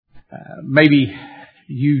maybe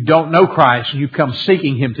you don't know Christ and you've come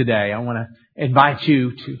seeking Him today. I want to invite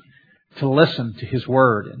you to listen to His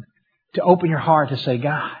Word and to open your heart to say,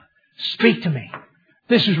 God, speak to me.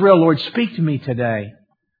 This is real, Lord. Speak to me today.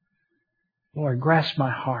 Lord, grasp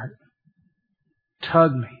my heart.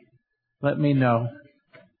 Tug me. Let me know.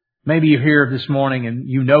 Maybe you're here this morning and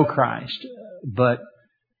you know Christ, but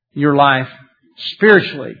your life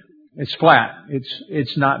spiritually, it's flat.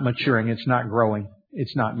 It's not maturing. It's not growing.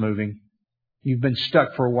 It's not moving. You've been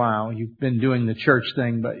stuck for a while. You've been doing the church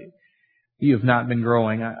thing, but you have not been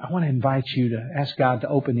growing. I want to invite you to ask God to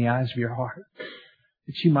open the eyes of your heart,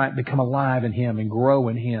 that you might become alive in Him and grow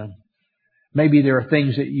in Him. Maybe there are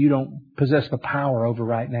things that you don't possess the power over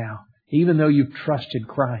right now, even though you've trusted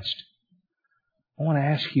Christ. I want to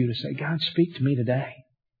ask you to say, God, speak to me today.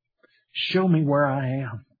 Show me where I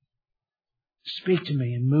am. Speak to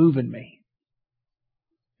me and move in me.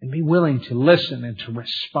 And be willing to listen and to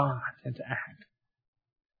respond and to act.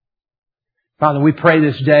 Father, we pray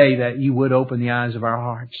this day that you would open the eyes of our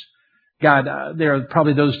hearts. God, there are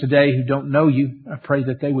probably those today who don't know you. I pray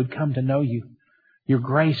that they would come to know you, your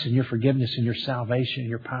grace and your forgiveness and your salvation and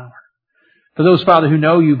your power. For those, Father, who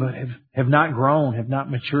know you but have not grown, have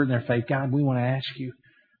not matured in their faith, God, we want to ask you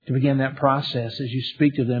to begin that process as you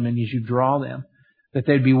speak to them and as you draw them, that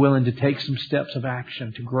they'd be willing to take some steps of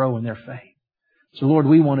action to grow in their faith. So, Lord,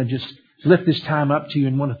 we want to just lift this time up to you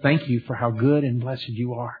and want to thank you for how good and blessed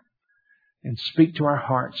you are. And speak to our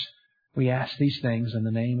hearts. We ask these things in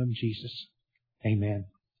the name of Jesus. Amen.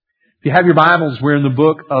 If you have your Bibles, we're in the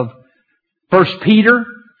book of 1 Peter,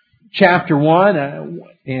 chapter 1.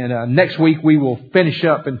 And next week we will finish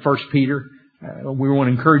up in 1 Peter. We want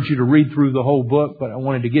to encourage you to read through the whole book, but I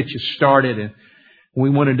wanted to get you started. And we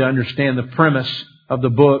wanted to understand the premise of the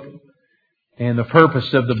book and the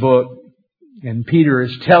purpose of the book. And Peter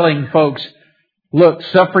is telling folks, look,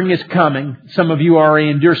 suffering is coming. Some of you already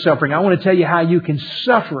endure suffering. I want to tell you how you can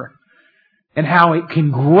suffer and how it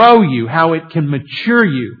can grow you, how it can mature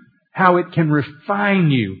you, how it can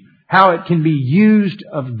refine you, how it can be used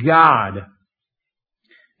of God.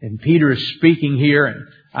 And Peter is speaking here, and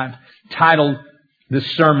I've titled this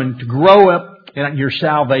sermon, To Grow Up in Your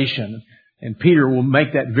Salvation. And Peter will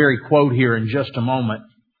make that very quote here in just a moment.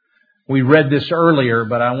 We read this earlier,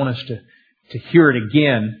 but I want us to hear it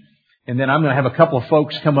again. And then I'm going to have a couple of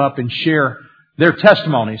folks come up and share their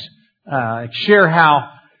testimonies, share how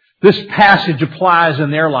this passage applies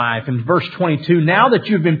in their life. In verse 22, now that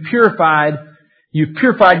you've been purified, you've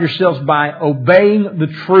purified yourselves by obeying the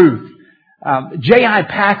truth. J.I.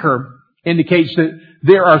 Packer indicates that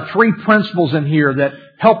there are three principles in here that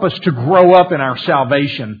help us to grow up in our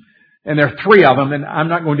salvation. And there are three of them, and I'm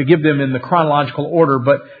not going to give them in the chronological order,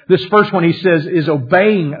 but this first one, he says, is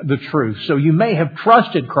obeying the truth. So you may have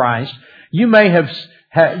trusted Christ, you may have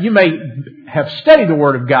studied the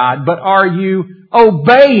Word of God, but are you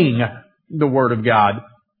obeying the Word of God?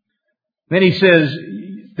 Then he says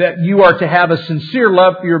that you are to have a sincere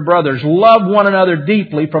love for your brothers. Love one another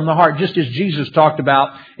deeply from the heart, just as Jesus talked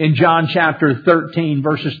about in John chapter 13,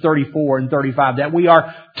 verses 34 and 35, that we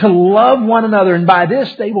are to love one another. And by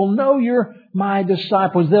this they will know you're my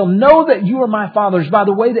disciples. They'll know that you are my followers by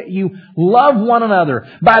the way that you love one another,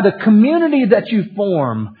 by the community that you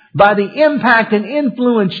form, by the impact and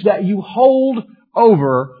influence that you hold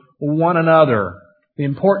over one another. The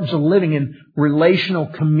importance of living in relational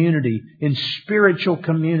community, in spiritual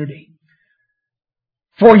community.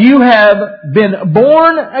 For you have been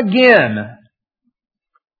born again,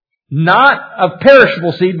 not of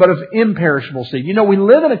perishable seed, but of imperishable seed. You know, we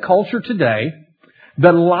live in a culture today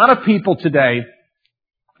that a lot of people today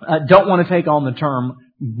don't want to take on the term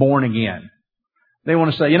born again. They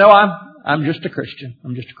want to say, you know, I'm just a Christian.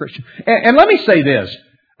 I'm just a Christian. And let me say this.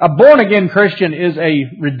 A born again Christian is a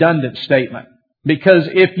redundant statement. Because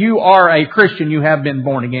if you are a Christian, you have been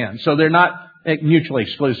born again. So they're not mutually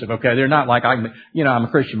exclusive, okay? They're not like, I'm a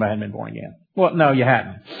Christian, but I haven't been born again. Well, no, you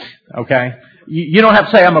hadn't, okay? You don't have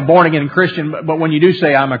to say I'm a born again Christian, but when you do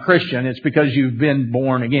say I'm a Christian, it's because you've been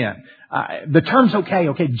born again. The term's okay.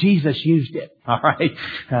 Jesus used it. All right.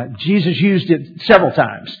 Jesus used it several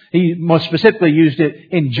times. He most specifically used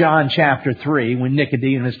it in John chapter 3 when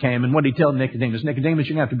Nicodemus came. And what did he tell Nicodemus? Nicodemus,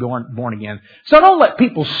 you're going to have to be born again. So don't let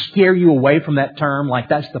people scare you away from that term like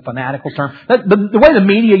that's the fanatical term. The way the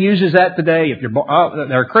media uses that today, if you're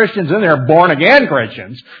there are Christians and there are born again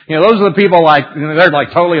Christians. You know, those are the people they're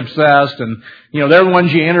like totally obsessed and they're the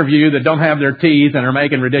ones you interview that don't have their teeth and are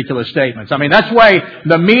making ridiculous statements. I mean, that's the way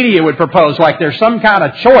the media would propose, like there's some kind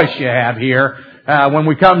of choice you have here when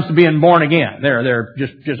it comes to being born again. They're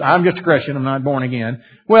just I'm just a Christian, I'm not born again.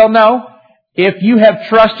 Well, no. If you have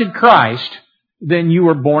trusted Christ, then you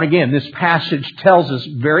were born again. This passage tells us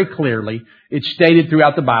very clearly. It's stated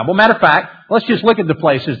throughout the Bible. Matter of fact, let's just look at the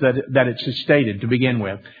places that it's stated to begin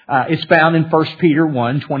with. It's found in 1 Peter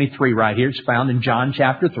 1:23 right here. It's found in John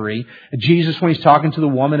chapter 3. Jesus, when He's talking to the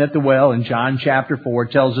woman at the well in John chapter 4,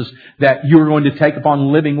 tells us that you're going to take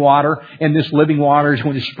upon living water, and this living water is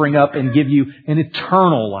going to spring up and give you an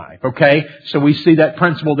eternal life. Okay? So we see that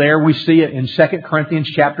principle there. We see it in 2 Corinthians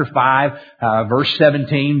chapter 5, verse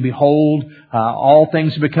 17. Behold, all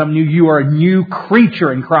things have become new. You are a new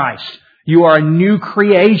creature in Christ. You are a new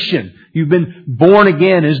creation. You've been born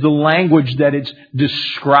again is the language that it's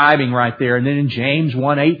describing right there. And then in James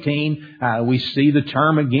 1:18, we see the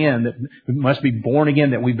term again, that we must be born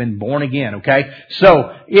again, that we've been born again. Okay?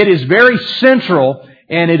 So, it is very central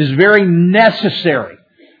and it is very necessary.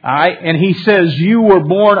 Alright? And he says, you were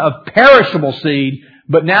born of perishable seed,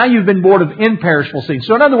 but now you've been born of imperishable seed.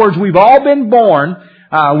 So in other words, we've all been born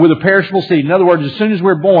with a perishable seed. In other words, as soon as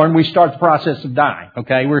we're born, we start the process of dying.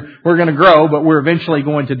 Okay? We're going to grow, but we're eventually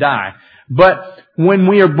going to die. But when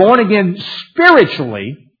we are born again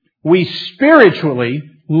spiritually, we spiritually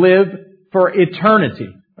live for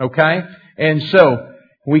eternity. Okay? And so,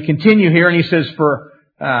 we continue here and he says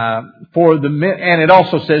and it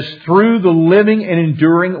also says through the living and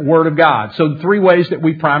enduring Word of God. So the three ways that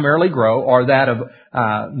we primarily grow are that of,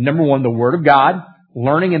 number one, the Word of God.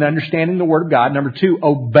 Learning and understanding the Word of God. Number two,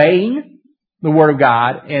 obeying the Word of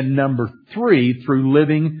God. And number three, through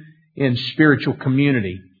living in spiritual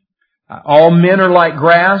community. All men are like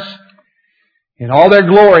grass, and all their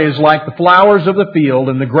glory is like the flowers of the field,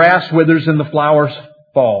 and the grass withers and the flowers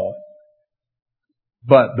fall.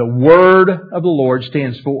 But the Word of the Lord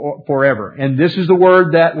stands forever. And this is the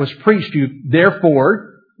Word that was preached to you. Therefore,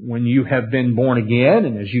 when you have been born again,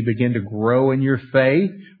 and as you begin to grow in your faith,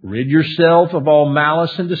 rid yourself of all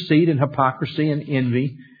malice and deceit and hypocrisy and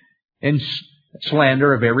envy and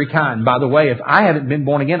slander of every kind. By the way, if I haven't been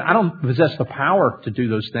born again, I don't possess the power to do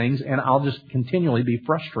those things, and I'll just continually be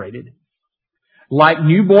frustrated. Like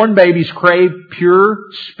newborn babies crave pure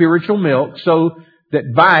spiritual milk, so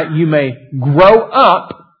that by it you may grow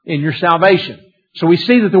up in your salvation. So we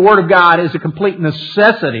see that the Word of God is a complete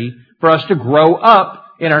necessity for us to grow up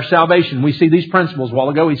in our salvation. We see these principles. A while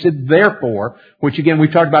ago he said, therefore, which again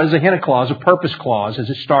we've talked about as a hina clause, a purpose clause, as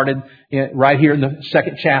it started right here in the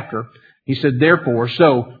second chapter. He said, therefore.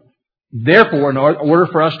 So, therefore, in order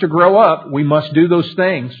for us to grow up, we must do those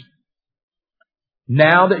things.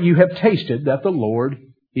 Now that you have tasted that the Lord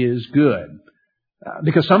is good.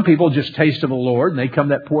 Because some people just taste of the Lord, and they come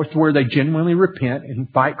that point where they genuinely repent and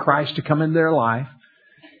invite Christ to come into their life,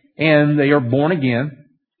 and they are born again.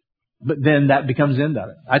 But then that becomes the end of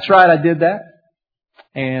it. That's right, I did that.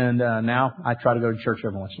 And now I try to go to church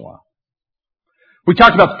every once in a while. We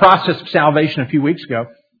talked about the process of salvation a few weeks ago.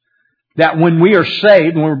 That when we are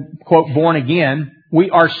saved, when we're, quote, born again, we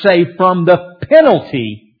are saved from the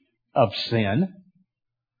penalty of sin.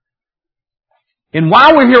 And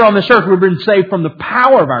while we're here on this earth, we've been saved from the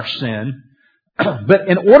power of our sin. But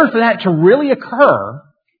in order for that to really occur,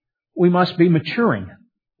 we must be maturing.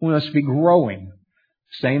 We must be growing.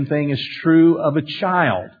 Same thing is true of a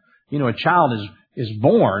child. You know, a child is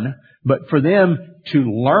born, but for them to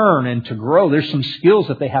learn and to grow, there's some skills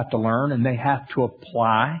that they have to learn and they have to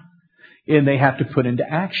apply and they have to put into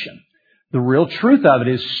action. The real truth of it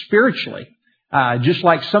is spiritually. Just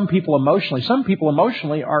like some people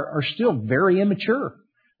emotionally are still very immature.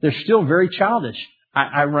 They're still very childish.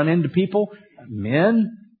 I run into people,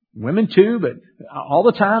 men, women too, but all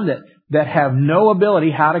the time that have no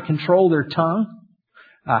ability how to control their tongue.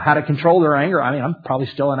 How to control their anger. I mean, I'm probably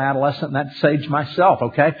still an adolescent in that stage myself,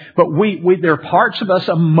 okay? But there are parts of us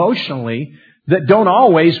emotionally that don't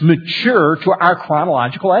always mature to our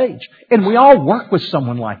chronological age. And we all work with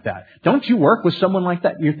someone like that. Don't you work with someone like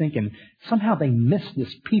that? You're thinking, somehow they miss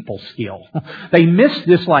this people skill. They miss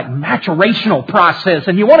this like maturational process,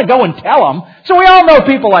 and you want to go and tell them. So we all know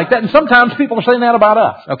people like that, and sometimes people are saying that about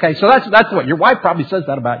us. Okay, so that's what your wife probably says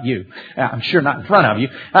that about you. I'm sure not in front of you,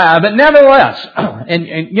 but nevertheless, and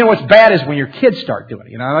you know what's bad is when your kids start doing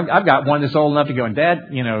it. You know, I've got one that's old enough to go, and Dad,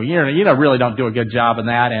 you really don't do a good job in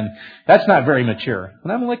that, and that's not very mature.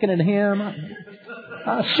 And I'm looking at him.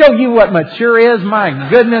 I'll show you what mature is. My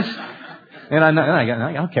goodness. And I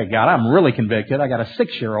go, okay, God, I'm really convicted. I got a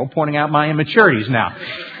 6-year-old pointing out my immaturities now.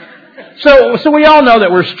 So we all know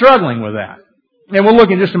that we're struggling with that. And we'll look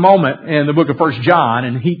in just a moment in the book of 1 John,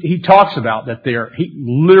 and he talks about that there. He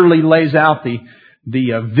literally lays out the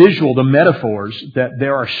visual, the metaphors, that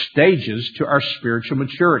there are stages to our spiritual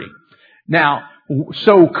maturity. Now,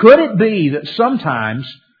 so could it be that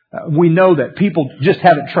sometimes we know that people just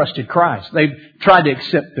haven't trusted Christ? They've tried to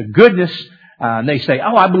accept the goodness And they say,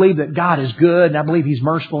 oh, I believe that God is good, and I believe He's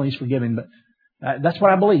merciful and He's forgiving, but that's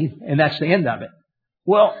what I believe, and that's the end of it.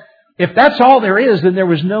 Well, if that's all there is, then there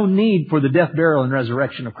was no need for the death, burial, and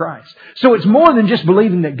resurrection of Christ. So it's more than just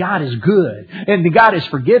believing that God is good and that God is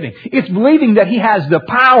forgiving. It's believing that He has the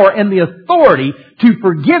power and the authority to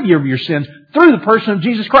forgive you of your sins through the person of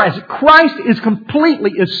Jesus Christ. Christ is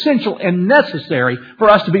completely essential and necessary for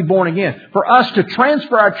us to be born again, for us to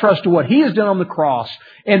transfer our trust to what He has done on the cross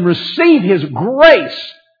and receive His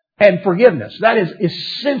grace and forgiveness. That is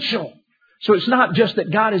essential. So it's not just that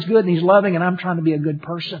God is good and He's loving and I'm trying to be a good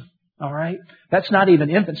person. All right? That's not even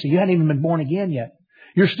infancy. You haven't even been born again yet.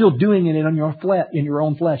 You're still doing it in your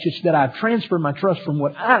own flesh. It's that I've transferred my trust from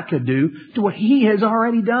what I could do to what He has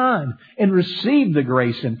already done and received the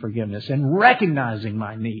grace and forgiveness and recognizing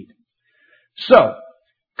my need. So,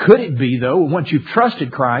 could it be, though, once you've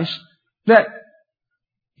trusted Christ, that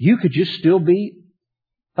you could just still be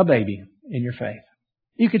a baby in your faith?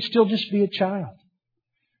 You could still just be a child.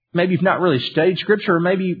 Maybe you've not really studied Scripture, or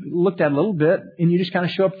maybe you looked at it a little bit, and you just kind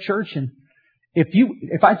of show up to church. And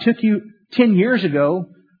if I took you 10 years ago,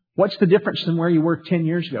 what's the difference than where you were 10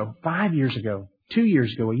 years ago, 5 years ago, 2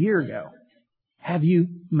 years ago, a year ago? Have you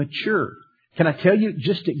matured? Can I tell you,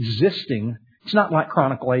 just existing, it's not like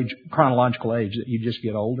chronological age that you just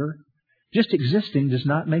get older. Just existing does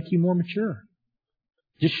not make you more mature.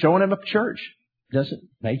 Just showing up at church doesn't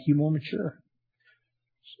make you more mature.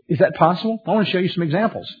 Is that possible? I want to show you some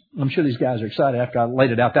examples. I'm sure these guys are excited after I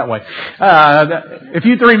laid it out that way. If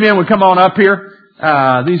you three men would come on up here.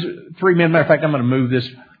 These three men, matter of fact, I'm going to move this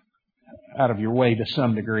out of your way to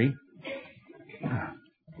some degree.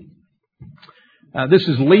 This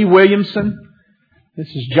is Lee Williamson. This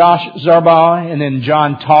is Josh Zarbaugh, and then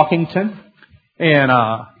John Talkington. And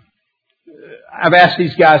I've asked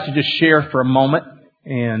these guys to just share for a moment.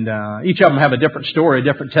 And each of them have a different story, a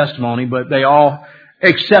different testimony, but they all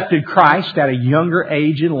accepted Christ at a younger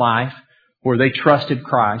age in life where they trusted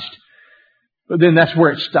Christ. But then that's where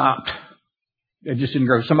it stopped. It just didn't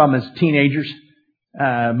grow. Some of them as teenagers.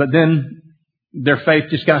 But then their faith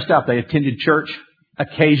just kind of stopped. They attended church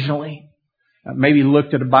occasionally. Maybe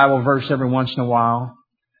looked at a Bible verse every once in a while.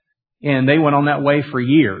 And they went on that way for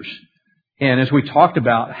years. And as we talked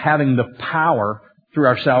about having the power through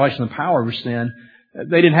our salvation, the power of sin,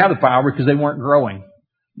 they didn't have the power because they weren't growing.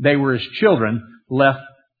 They were as children left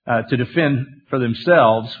to defend for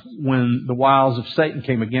themselves when the wiles of Satan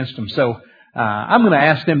came against them. So I'm going to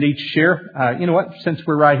ask them to each share. You know what? Since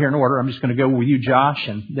we're right here in order, I'm just going to go with you, Josh,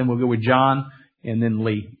 and then we'll go with John and then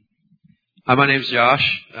Lee. Hi, my name's Josh.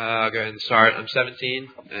 I'll go ahead and start. I'm 17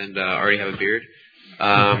 and already have a beard.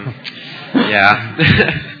 Yeah.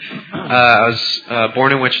 I was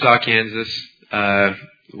born in Wichita, Kansas.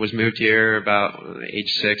 Was moved here about age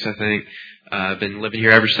 6, I think. I've been living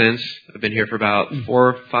here ever since. I've been here for about 4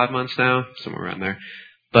 or 5 months now, somewhere around there.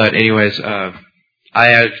 But anyways, I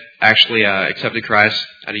had actually accepted Christ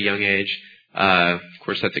at a young age. Of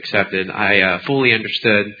course, that's accepted. I fully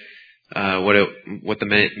understood what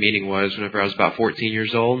the meaning was whenever I was about 14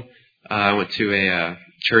 years old. I went to a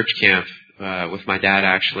church camp with my dad,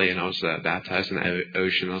 actually, and I was baptized in the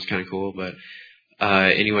ocean. That was kind of cool. But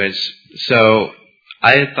anyways, so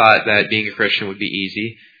I had thought that being a Christian would be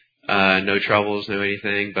easy. No troubles, no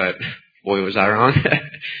anything, but boy, was I wrong.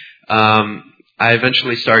 I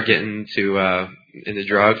eventually started getting into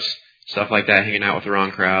drugs, stuff like that, hanging out with the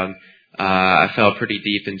wrong crowd. I fell pretty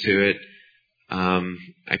deep into it.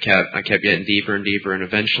 I kept getting deeper and deeper, and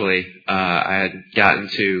eventually I had gotten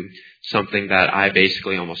to something that I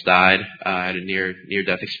basically almost died. I had a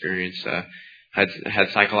near-death experience. Had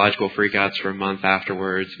psychological freakouts for a month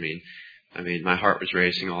afterwards. I mean, my heart was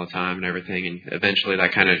racing all the time and everything, and eventually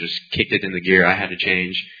that kind of just kicked it into gear. I had to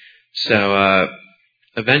change. So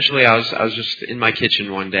eventually I was just in my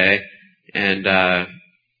kitchen one day, and I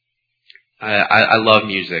love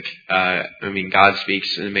music. God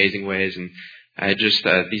speaks in amazing ways, and I just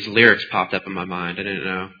these lyrics popped up in my mind. I didn't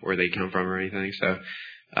know where they come from or anything, so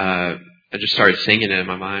I just started singing it in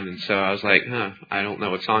my mind. And so I was like, I don't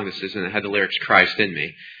know what song this is, and it had the lyrics "Christ in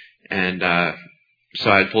me," and so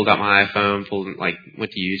I pulled out my iPhone,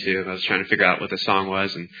 went to YouTube. I was trying to figure out what the song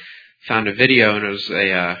was, and found a video, and it was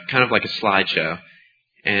a kind of like a slideshow.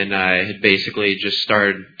 And I had basically just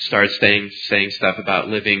started saying stuff about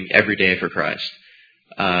living every day for Christ.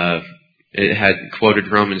 It had quoted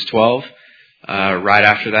Romans 12. Right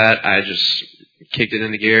after that, I just kicked it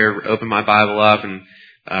into gear, opened my Bible up, and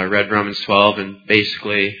read Romans 12, and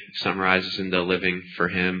basically summarizes into living for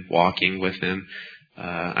Him, walking with Him,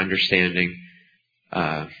 understanding.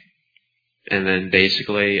 And then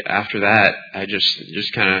basically after that, I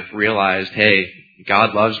just kind of realized, hey,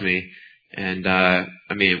 God loves me, And,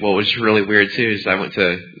 what was really weird too is I went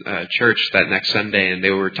to church that next Sunday and they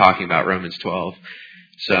were talking about Romans 12.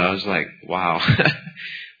 So I was like, wow,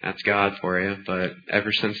 that's God for you. But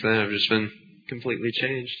ever since then, I've just been completely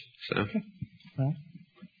changed. So, well,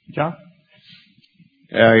 John?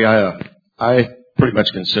 Yeah, I pretty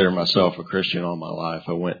much consider myself a Christian all my life.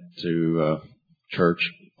 I went to church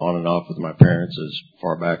on and off with my parents as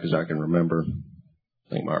far back as I can remember.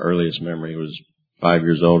 I think my earliest memory was 5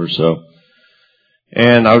 years old or so.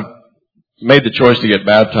 And I made the choice to get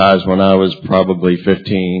baptized when I was probably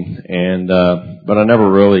 15, but I never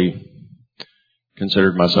really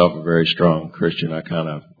considered myself a very strong Christian. I kind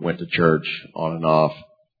of went to church on and off,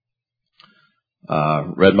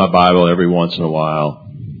 read my Bible every once in a while,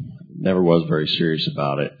 never was very serious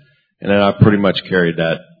about it. And then I pretty much carried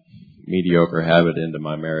that mediocre habit into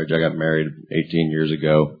my marriage. I got married 18 years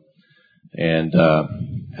ago and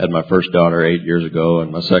had my first daughter 8 years ago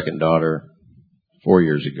and my second daughter 4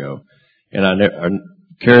 years ago. And I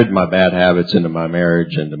carried my bad habits into my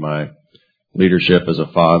marriage, into my leadership as a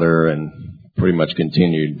father, and pretty much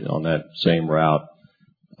continued on that same route.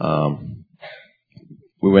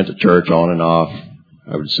 We went to church on and off.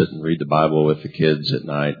 I would sit and read the Bible with the kids at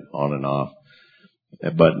night, on and off,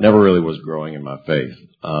 but never really was growing in my faith.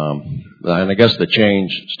 And I guess the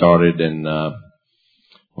change started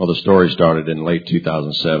the story started in late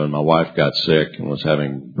 2007. My wife got sick and was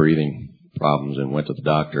having breathing problems and went to the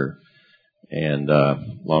doctor. And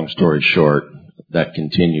long story short, that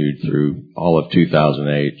continued through all of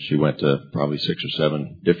 2008. She went to probably 6 or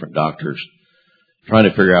 7 different doctors trying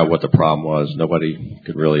to figure out what the problem was. Nobody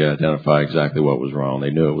could really identify exactly what was wrong.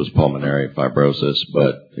 They knew it was pulmonary fibrosis,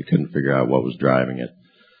 but they couldn't figure out what was driving it.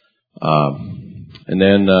 And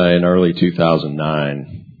then in early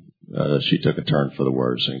 2009, she took a turn for the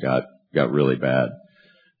worse and got really bad.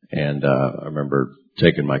 And I remember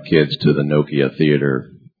taking my kids to the Nokia Theater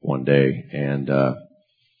one day and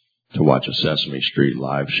to watch a Sesame Street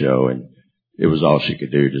live show, and it was all she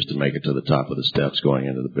could do just to make it to the top of the steps going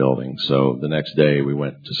into the building. So the next day we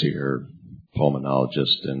went to see her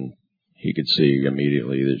pulmonologist, and he could see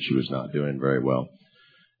immediately that she was not doing very well.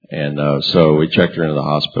 And so we checked her into the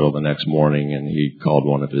hospital the next morning, and he called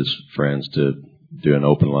one of his friends to do an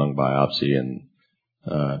open lung biopsy, and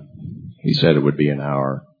he said it would be an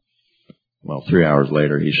hour. Well, 3 hours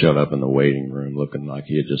later, he showed up in the waiting room looking like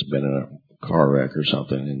he had just been in a car wreck or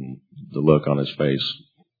something, and the look on his face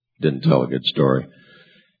didn't tell a good story.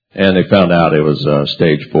 And they found out it was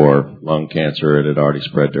stage 4 lung cancer. It had already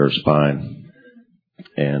spread to her spine.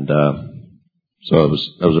 And so it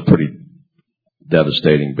was a pretty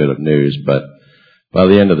devastating bit of news. But by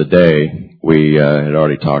the end of the day, we had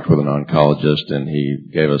already talked with an oncologist, and he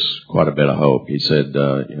gave us quite a bit of hope. He said,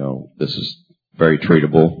 this is very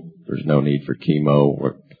treatable. There's no need for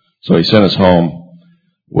chemo. So he sent us home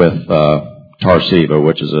with Tarceva,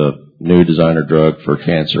 which is a new designer drug for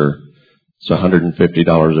cancer. It's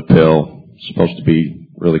 $150 a pill. It's supposed to be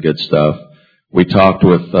really good stuff. We talked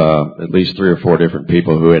with at least 3 or 4 different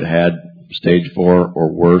people who had stage 4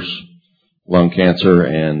 or worse lung cancer,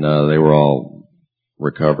 and they were all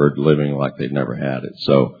recovered, living like they'd never had it.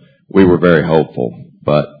 So we were very hopeful.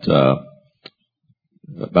 But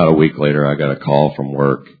about a week later, I got a call from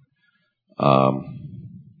work.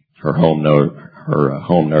 Her home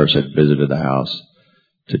nurse had visited the house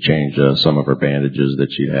to change some of her bandages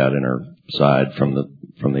that she'd had in her side from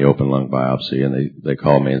the open lung biopsy, and they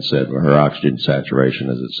called me and said, well, her oxygen saturation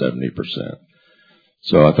is at 70%.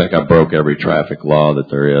 So I think I broke every traffic law that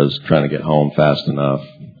there is, trying to get home fast enough.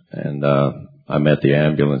 And I met the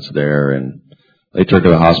ambulance there, and they took her to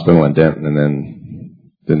the hospital in Denton, and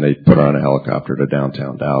then they put her on a helicopter to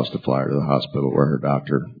downtown Dallas to fly her to the hospital where her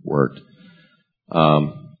doctor worked.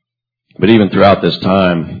 But even throughout this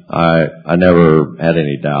time, I never had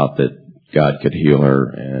any doubt that God could heal her,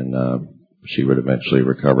 and she would eventually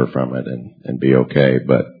recover from it and be okay.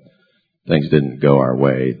 But things didn't go our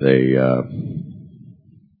way.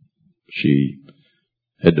 She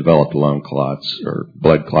had developed lung clots or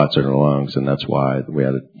blood clots in her lungs, and that's why we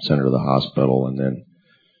had to send her to the hospital. And then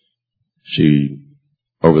she,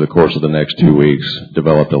 over the course of the next 2 weeks,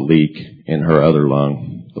 developed a leak in her other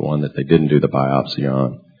lung, the one that they didn't do the biopsy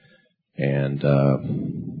on. And a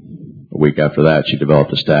week after that, she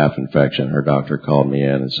developed a staph infection. Her doctor called me in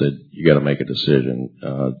and said, you got to make a decision.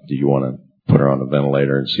 Do you want to put her on a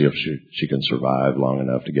ventilator and see if she can survive long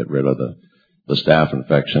enough to get rid of the staph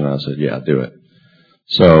infection? And I said, yeah, do it.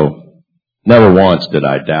 So never once did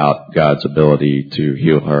I doubt God's ability to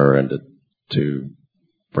heal her and to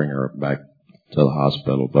bring her back to the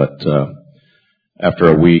hospital. But after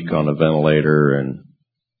a week on a ventilator and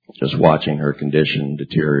just watching her condition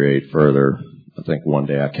deteriorate further. I think one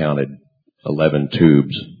day I counted 11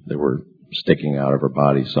 tubes that were sticking out of her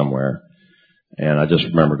body somewhere. And I just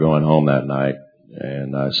remember going home that night,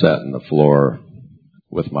 and I sat on the floor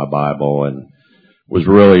with my Bible and was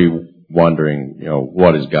really wondering,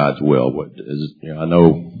 what is God's will? What is, I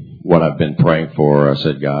know what I've been praying for. I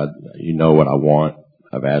said, God, you know what I want.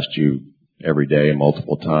 I've asked you every day,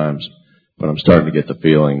 multiple times, but I'm starting to get the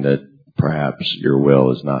feeling that perhaps your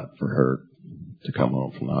will is not for her to come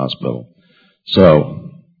home from the hospital.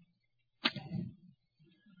 So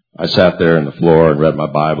I sat there on the floor and read my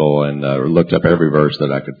Bible and looked up every verse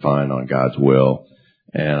that I could find on God's will.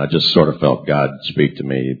 And I just sort of felt God speak to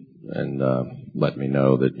me and let me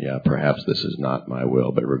know that, perhaps this is not my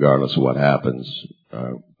will, but regardless of what happens,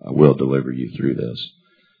 I will deliver you through this.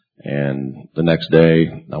 And the next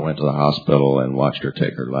day, I went to the hospital and watched her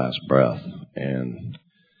take her last breath. And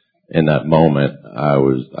in that moment,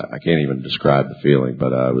 I can't even describe the feeling,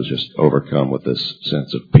 but I was just overcome with this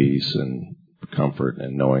sense of peace and comfort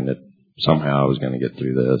and knowing that somehow I was going to get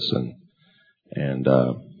through this. And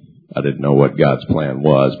I didn't know what God's plan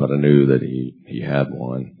was, but I knew that He had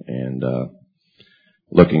one. And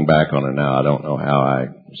looking back on it now, I don't know how I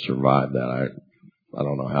survived that. I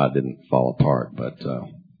don't know how I didn't fall apart, but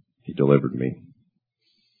He delivered me.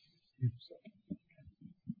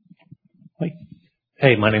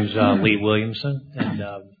 Hey, my name's Lee Williamson, and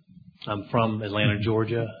I'm from Atlanta,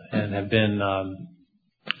 Georgia, and have been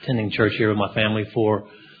attending church here with my family for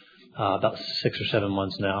about 6 or 7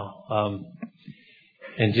 months now.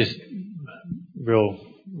 And just real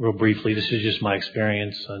briefly, this is just my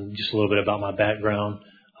experience and just a little bit about my background.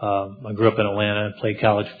 I grew up in Atlanta, played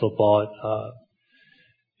college football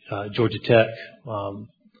at Georgia Tech.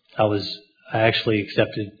 I actually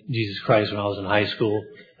accepted Jesus Christ when I was in high school.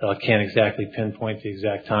 I can't exactly pinpoint the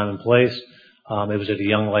exact time and place. It was at a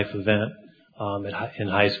Young Life event in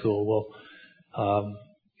high school. Well,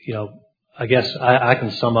 I guess I can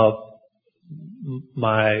sum up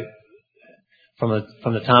from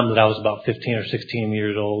the time that I was about 15 or 16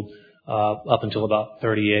 years old up until about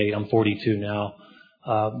 38. I'm 42 now,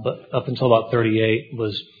 but up until about 38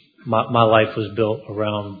 was my life was built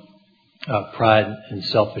around pride and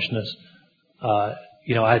selfishness. I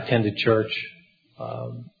attended church.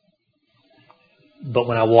 But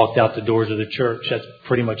when I walked out the doors of the church, that's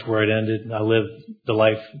pretty much where it ended. I lived the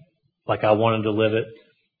life like I wanted to live it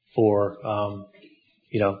for,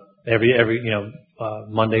 every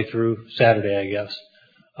Monday through Saturday, I guess.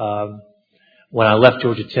 When I left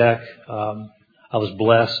Georgia Tech, I was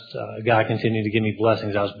blessed. God continued to give me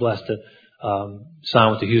blessings. I was blessed to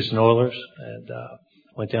sign with the Houston Oilers, and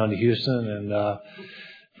went down to Houston and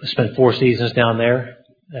spent 4 seasons down there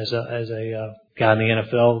as a guy in the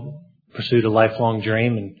NFL. Pursued a lifelong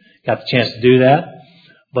dream and got the chance to do that.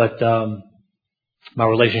 But my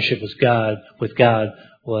relationship with God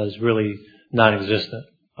was really non-existent.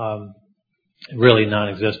 Really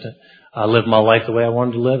non-existent. I lived my life the way I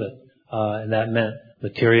wanted to live it, and that meant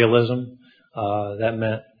materialism. That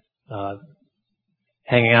meant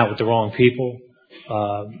hanging out with the wrong people.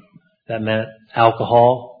 That meant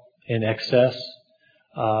alcohol in excess.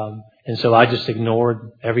 And so I just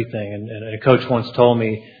ignored everything. And a coach once told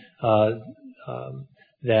me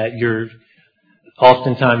that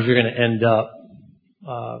oftentimes you're going to end up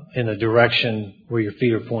in a direction where your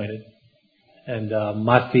feet are pointed. And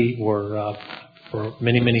my feet were, for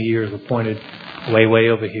many, many years, were pointed way, way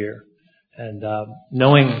over here. And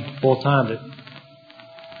knowing full time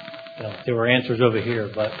that there were answers over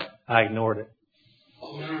here, but I ignored it.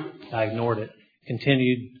 I ignored it.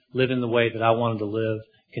 Continued living the way that I wanted to live.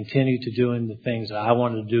 Continued to doing the things that I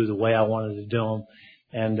wanted to do the way I wanted to do them.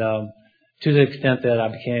 And to the extent that I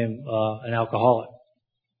became an alcoholic.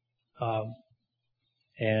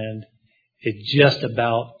 And it just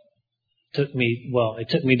about took me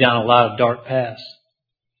down a lot of dark paths.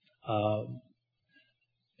 I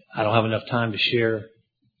don't have enough time to share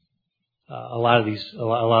a lot of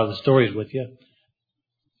the stories with you.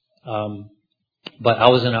 But I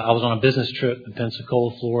was on a business trip in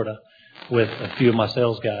Pensacola, Florida, with a few of my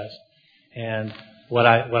sales guys. And what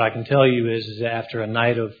I can tell you is that after a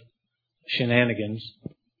night of shenanigans,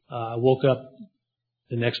 I woke up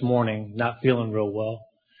the next morning not feeling real well.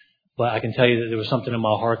 But I can tell you that there was something in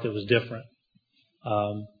my heart that was different.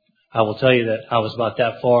 I will tell you that I was about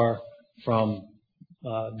that far from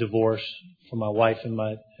divorce, from my wife and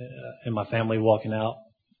my family walking out.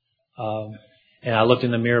 And I looked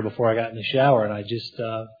in the mirror before I got in the shower, and I just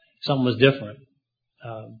something was different.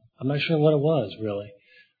 I'm not sure what it was really,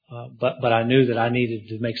 but I knew that I needed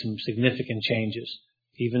to make some significant changes.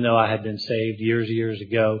 Even though I had been saved years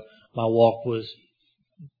ago, my walk was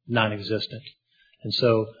non-existent. And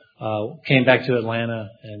so came back to Atlanta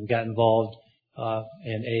and got involved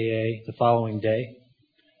in AA the following day.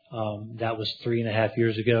 That was 3.5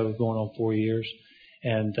 years ago, going on 4 years.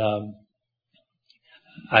 And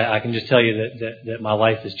I can just tell you that my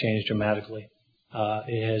life has changed dramatically.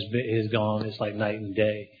 It has gone, it's like night and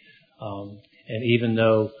day. And even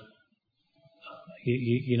though,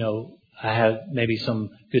 you know, I had maybe some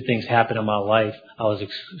good things happen in my life, I was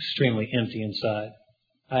extremely empty inside.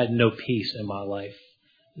 I had no peace in my life.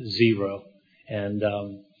 Zero. And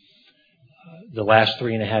the last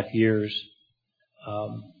 3.5 years,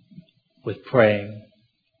 with praying,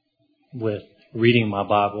 with reading my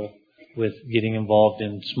Bible, with getting involved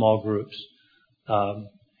in small groups,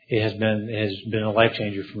 it has been a life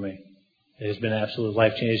changer for me. It has been an absolute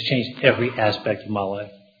life changer. It's changed every aspect of my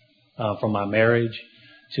life, from my marriage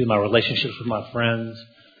to my relationships with my friends,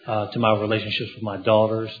 to my relationships with my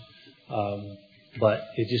daughters. But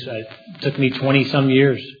it took me 20 some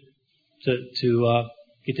years to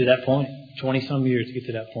get to that point. 20 some years to get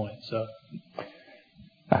to that point. So.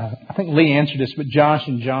 I think Lee answered this, but Josh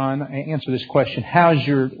and John, answer this question. How is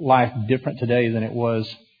your life different today than it was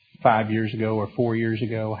 5 years ago or 4 years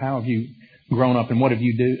ago? How have you grown up, and what have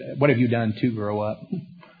you done to grow up?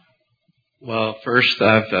 Well, first,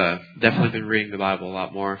 I've definitely been reading the Bible a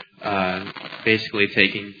lot more. Basically,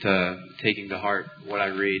 taking to heart what I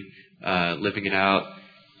read, living it out.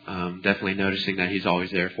 Definitely noticing that He's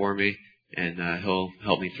always there for me, and He'll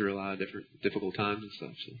help me through a lot of different difficult times and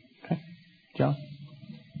stuff. So. Okay, John.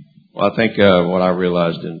 Well, I think what I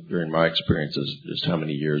realized during my experience is just how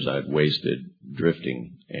many years I'd wasted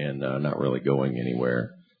drifting and not really going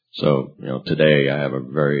anywhere. So, you know, today I have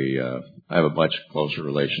a much closer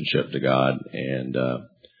relationship to God, and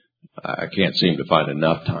I can't seem to find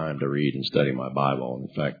enough time to read and study my Bible.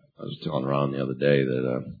 In fact, I was telling Ron the other day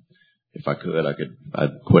that if I could,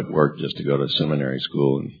 I'd quit work just to go to seminary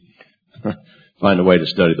school and find a way to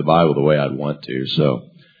study the Bible the way I'd want to. So,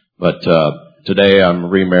 but today I'm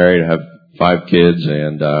remarried, I have 5 kids,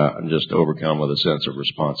 and I'm just overcome with a sense of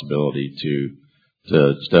responsibility to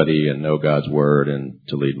study and know God's Word and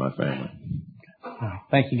to lead my family.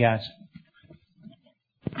 Thank you, guys.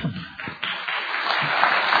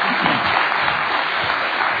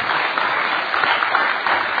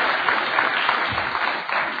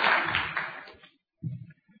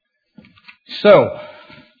 So,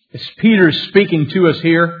 as Peter's speaking to us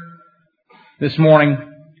here this morning,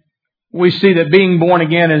 we see that being born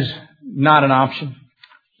again is not an option,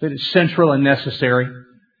 that it's central and necessary.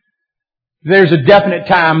 There's a definite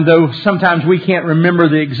time, though sometimes we can't remember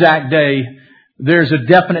the exact day. There's a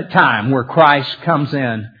definite time where Christ comes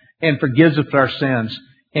in and forgives us our sins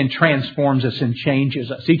and transforms us and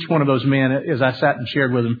changes us. Each one of those men, as I sat and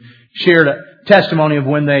shared with them, shared a testimony of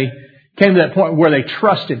when they came to that point where they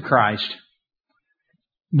trusted Christ.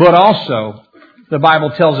 But also, the Bible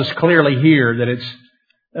tells us clearly here that it's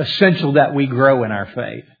essential that we grow in our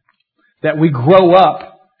faith, that we grow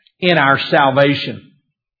up in our salvation.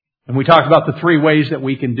 And we talked about the 3 ways that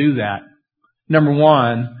we can do that. Number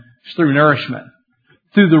 1 is through nourishment,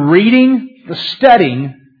 through the reading, the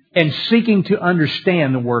studying, and seeking to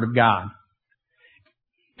understand the Word of God.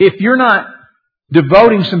 If you're not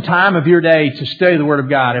devoting some time of your day to study the Word of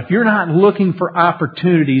God, if you're not looking for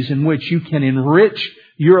opportunities in which you can enrich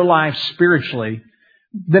your life spiritually,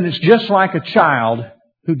 then it's just like a child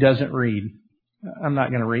who doesn't read. I'm not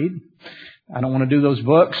going to read. I don't want to do those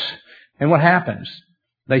books. And what happens?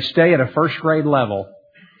 They stay at a first grade level,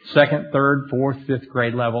 2nd, 3rd, 4th, 5th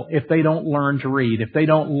grade level, if they don't learn to read, if they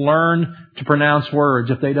don't learn to pronounce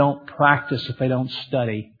words, if they don't practice, if they don't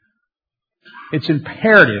study. It's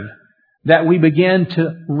imperative that we begin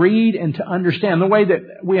to read and to understand. The way that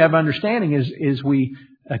we have understanding is we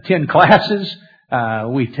attend classes,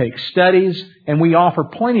 we take studies, and we offer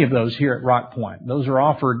plenty of those here at Rock Point. Those are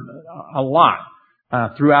offered a lot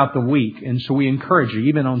throughout the week. And so we encourage you,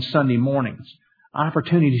 even on Sunday mornings,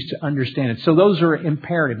 opportunities to understand it. So those are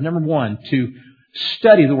imperative. Number 1, to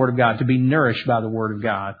study the Word of God, to be nourished by the Word of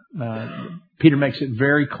God. Peter makes it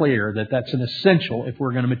very clear that that's an essential if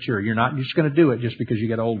we're going to mature. You're not just going to do it just because you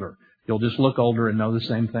get older. You'll just look older and know the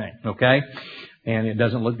same thing, okay? And it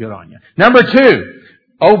doesn't look good on you. Number 2,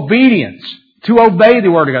 obedience. To obey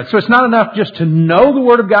the Word of God. So it's not enough just to know the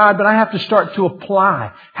Word of God, but I have to start to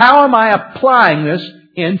apply. How am I applying this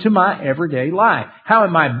into my everyday life? How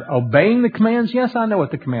am I obeying the commands? Yes, I know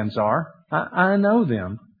what the commands are. I know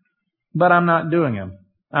them. But I'm not doing them.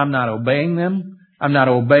 I'm not obeying them. I'm not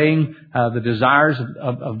obeying the desires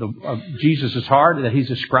of Jesus' heart that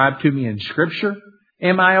He's ascribed to me in Scripture.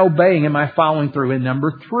 Am I obeying? Am I following through? And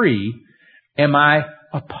number 3, am I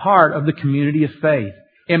a part of the community of faith?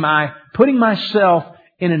 Am I putting myself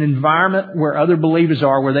in an environment where other believers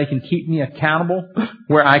are, where they can keep me accountable,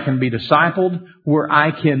 where I can be discipled, where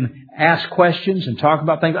I can ask questions and talk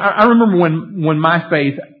about things? I remember when my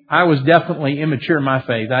faith, I was definitely immature in my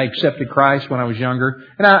faith. I accepted Christ when I was younger.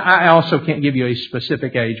 And I also can't give you a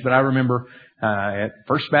specific age, but I remember at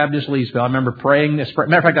First Baptist Leesville, I remember praying this.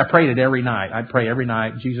 Matter of fact, I prayed it every night. I'd pray every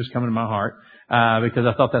night, Jesus come into my heart, because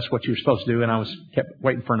I thought that's what you were supposed to do, and I kept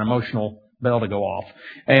waiting for an emotional bell to go off.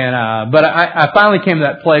 And but I finally came to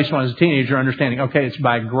that place when I was a teenager, understanding, okay, it's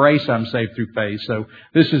by grace I'm saved through faith. So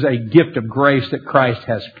this is a gift of grace that Christ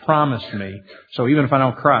has promised me. So even if I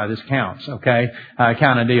don't cry, this counts, okay?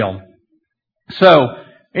 Kind of deal. So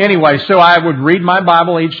anyway, so I would read my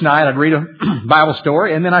Bible each night. I'd read a Bible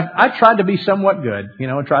story, and then I tried to be somewhat good.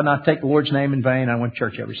 I tried not to take the Lord's name in vain. I went to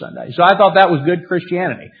church every Sunday. So I thought that was good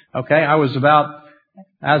Christianity. Okay, I was about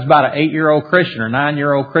an 8-year-old Christian or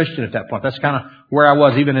 9-year-old Christian at that point. That's kind of where I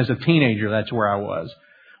was. Even as a teenager, that's where I was.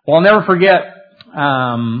 Well, I'll never forget,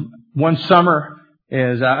 one summer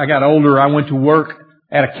as I got older, I went to work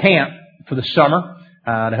at a camp for the summer,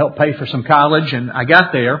 to help pay for some college. And I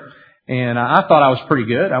got there and I thought I was pretty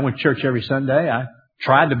good. I went to church every Sunday. I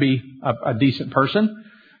tried to be a decent person.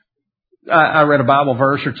 I read a Bible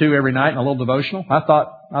verse or two every night and a little devotional. I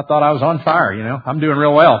thought I was on fire, I'm doing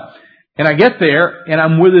real well. And I get there, and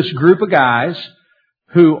I'm with this group of guys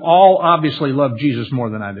who all obviously love Jesus more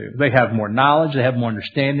than I do. They have more knowledge. They have more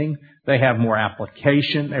understanding. They have more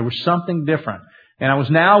application. There was something different. And I was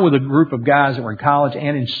now with a group of guys that were in college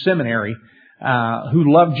and in seminary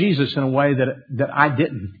who loved Jesus in a way that I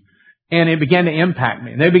didn't. And it began to impact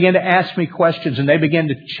me. They began to ask me questions, and they began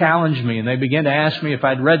to challenge me, and they began to ask me if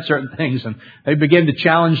I'd read certain things, and they began to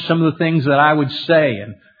challenge some of the things that I would say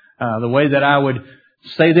and the way that I would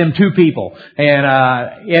say them to people.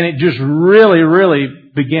 And it just really, really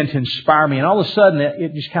began to inspire me. And all of a sudden,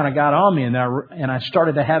 it just kind of got on me, and I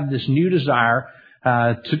started to have this new desire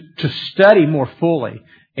to study more fully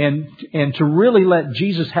and to really let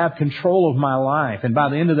Jesus have control of my life. And by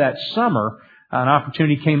the end of that summer, an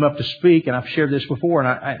opportunity came up to speak, and I've shared this before,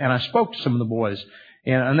 and I spoke to some of the boys,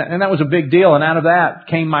 and that was a big deal. And out of that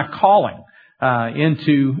came my calling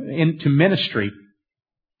into ministry.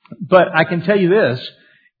 But I can tell you this,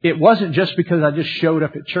 it wasn't just because I just showed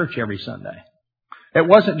up at church every Sunday. It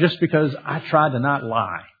wasn't just because I tried to not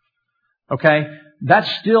lie. Okay?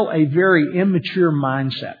 That's still a very immature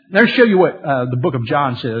mindset. Let me show you what the book of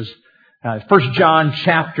John says. 1 John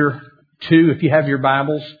chapter 2, if you have your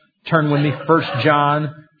Bibles, turn with me. 1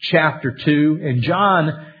 John chapter 2. And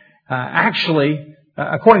John, actually,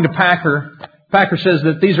 according to Packer says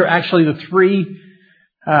that these are actually the three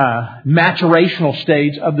maturational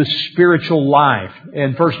stage of the spiritual life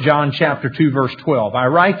in 1 John chapter 2 verse 12. I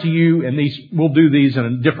write to you, and we'll do these in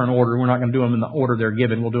a different order. We're not going to do them in the order they're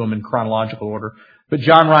given. We'll do them in chronological order. But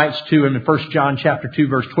John writes to him in 1 John chapter 2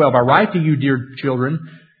 verse 12, I write to you, dear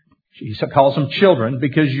children, he calls them children,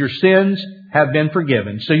 because your sins have been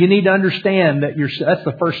forgiven. So you need to understand that that's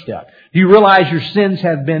the first step. Do you realize your sins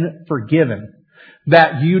have been forgiven?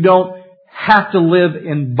 That you don't have to live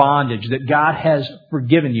in bondage, that God has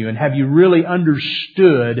forgiven you. And have you really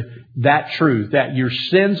understood that truth, that your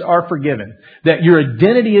sins are forgiven, that your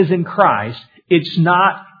identity is in Christ? It's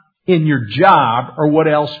not in your job or what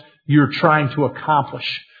else you're trying to accomplish.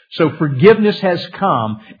 So forgiveness has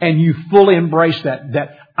come, and you fully embrace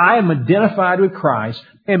that I am identified with Christ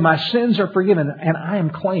and my sins are forgiven and I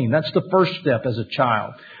am clean. That's the first step as a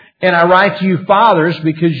child. And I write to you, fathers,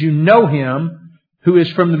 because you know Him who is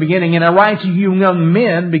from the beginning. And I write to you, young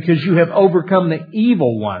men, because you have overcome the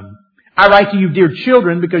evil one. I write to you, dear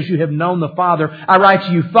children, because you have known the Father. I write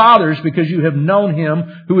to you, fathers, because you have known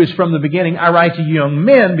Him who is from the beginning. I write to you, young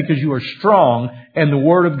men, because you are strong and the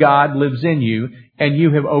Word of God lives in you and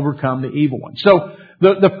you have overcome the evil one. So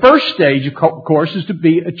the first stage, of course, is to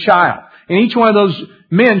be a child. And each one of those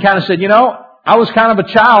men kind of said, I was kind of a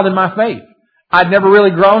child in my faith. I'd never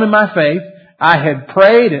really grown in my faith. I had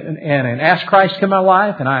prayed and asked Christ to come into my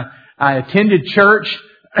life, and I attended church,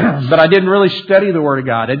 but I didn't really study the Word of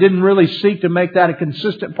God. I didn't really seek to make that a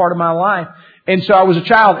consistent part of my life. And so I was a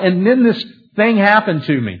child. And then this thing happened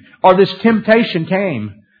to me, or this temptation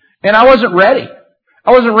came, and I wasn't ready.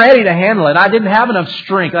 I wasn't ready to handle it. I didn't have enough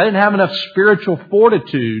strength. I didn't have enough spiritual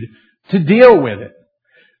fortitude to deal with it.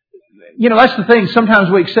 That's the thing.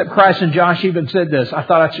 Sometimes we accept Christ, and Josh even said this. I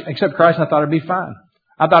thought I'd accept Christ and I thought I'd be fine.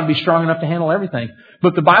 I thought I'd be strong enough to handle everything.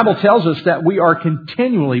 But the Bible tells us that we are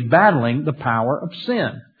continually battling the power of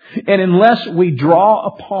sin. And unless we draw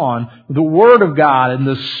upon the Word of God and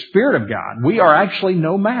the Spirit of God, we are actually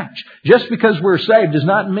no match. Just because we're saved does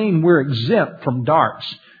not mean we're exempt from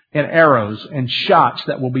darts and arrows and shots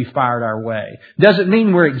that will be fired our way. Doesn't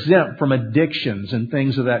mean we're exempt from addictions and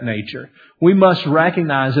things of that nature. We must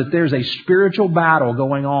recognize that there's a spiritual battle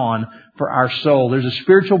going on for our soul. There's a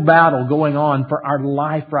spiritual battle going on for our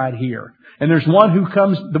life right here. And there's one who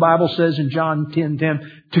comes, the Bible says in John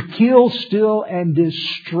 10:10, to kill, steal, and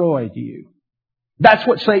destroy you. That's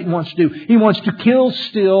what Satan wants to do. He wants to kill,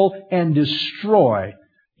 steal, and destroy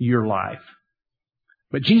your life.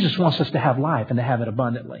 But Jesus wants us to have life and to have it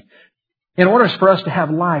abundantly. In order for us to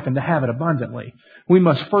have life and to have it abundantly, we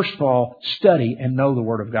must first of all study and know the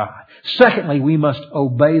Word of God. Secondly, we must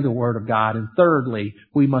obey the Word of God. And thirdly,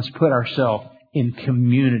 we must put ourselves in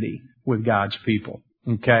community with God's people.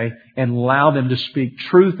 Okay? And allow them to speak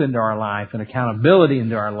truth into our life and accountability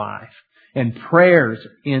into our life and prayers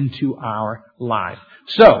into our life.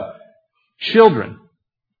 So, children,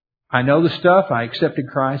 I know the stuff. I accepted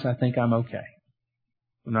Christ. I think I'm okay.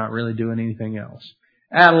 I'm not really doing anything else.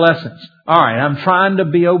 Adolescents. All right, I'm trying to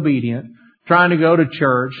be obedient, trying to go to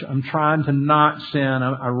church. I'm trying to not sin.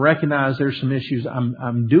 I recognize there's some issues.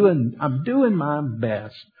 I'm doing my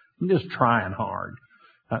best. I'm just trying hard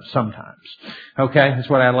sometimes. Okay, that's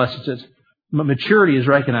what adolescence is. Maturity is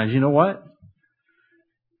recognized. You know what?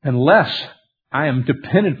 Unless I am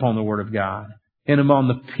dependent upon the Word of God and upon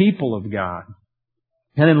the people of God,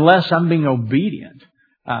 and unless I'm being obedient,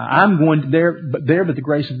 I'm going to but the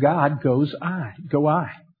grace of God go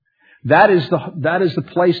I. That is the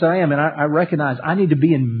place that I am, and I recognize I need to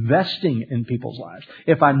be investing in people's lives.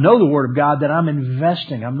 If I know the Word of God, then I'm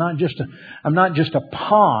investing. I'm not just a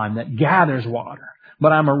pond that gathers water,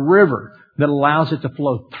 but I'm a river that allows it to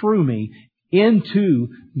flow through me into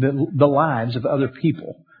the lives of other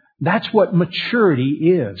people. That's what maturity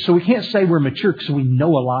is. So we can't say we're mature because we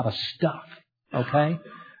know a lot of stuff. Okay?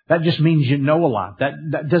 That just means you know a lot. That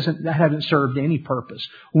hasn't served any purpose.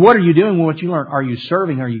 What are you doing with what you learn? Are you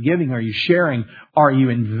serving? Are you giving? Are you sharing? Are you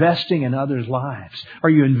investing in others' lives? Are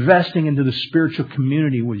you investing into the spiritual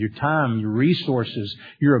community with your time, your resources,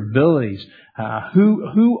 your abilities?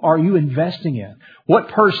 Who are you investing in? What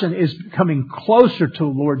person is coming closer to the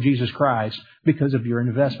Lord Jesus Christ because of your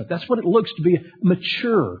investment? That's what it looks to be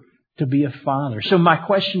mature, to be a father. So my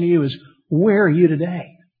question to you is, where are you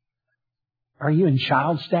today? Are you in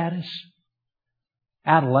child status?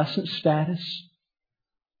 Adolescent status?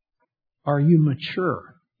 Are you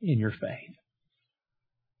mature in your faith?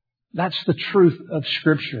 That's the truth of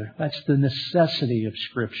Scripture. That's the necessity of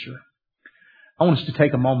Scripture. I want us to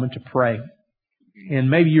take a moment to pray.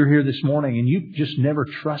 And maybe you're here this morning and you've just never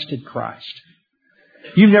trusted Christ.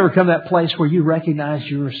 You've never come to that place where you recognize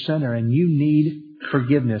you're a sinner and you need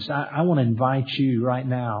forgiveness. I want to invite you right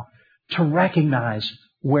now to recognize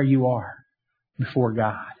where you are before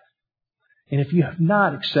God. And if you have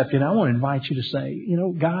not accepted, I want to invite you to say,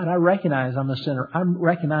 God, I recognize I'm a sinner. I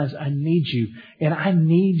recognize I need you and I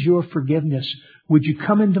need your forgiveness. Would you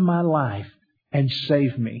come into my life and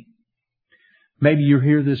save me? Maybe you're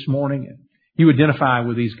here this morning and you identify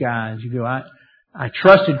with these guys. You go, I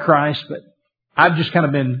trusted Christ, but I've just kind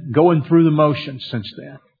of been going through the motions since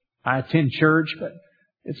then. I attend church, but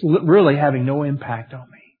it's really having no impact on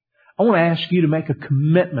me. I want to ask you to make a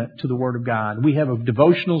commitment to the Word of God. We have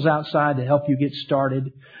devotionals outside to help you get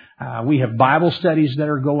started. We have Bible studies that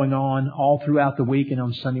are going on all throughout the week and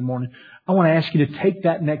on Sunday morning. I want to ask you to take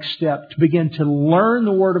that next step to begin to learn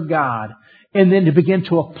the Word of God and then to begin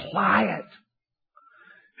to apply it.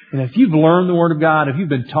 And if you've learned the Word of God, if you've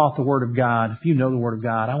been taught the Word of God, if you know the Word of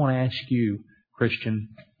God, I want to ask you, Christian,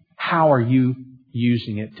 how are you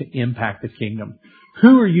using it to impact the kingdom?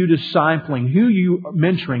 Who are you discipling? Who are you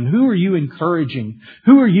mentoring? Who are you encouraging?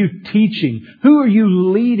 Who are you teaching? Who are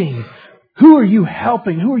you leading? Who are you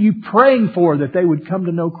helping? Who are you praying for that they would come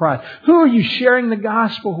to know Christ? Who are you sharing the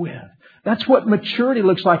gospel with? That's what maturity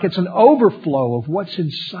looks like. It's an overflow of what's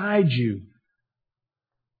inside you.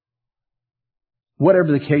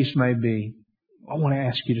 Whatever the case may be, I want to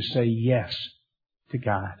ask you to say yes to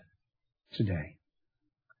God today.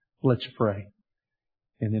 Let's pray.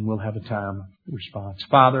 And then we'll have a time of response.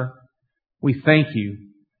 Father, we thank you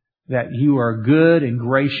that you are a good and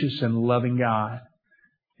gracious and loving God.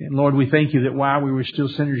 And Lord, we thank you that while we were still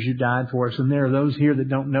sinners, you died for us. And there are those here that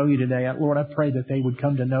don't know you today. Lord, I pray that they would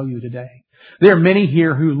come to know you today. There are many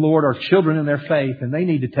here who, Lord, are children in their faith, and they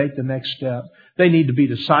need to take the next step. They need to be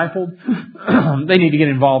discipled. They need to get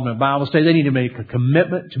involved in a Bible study. They need to make a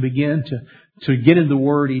commitment to begin to get into the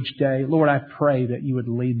Word each day. Lord, I pray that you would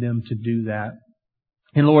lead them to do that.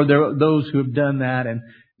 And Lord, there are those who have done that, and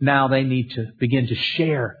now they need to begin to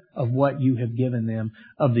share of what you have given them,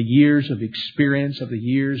 of the years of experience, of the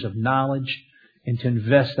years of knowledge, and to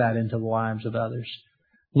invest that into the lives of others.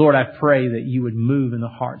 Lord, I pray that you would move in the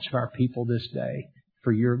hearts of our people this day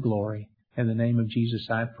for your glory. In the name of Jesus,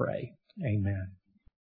 I pray. Amen.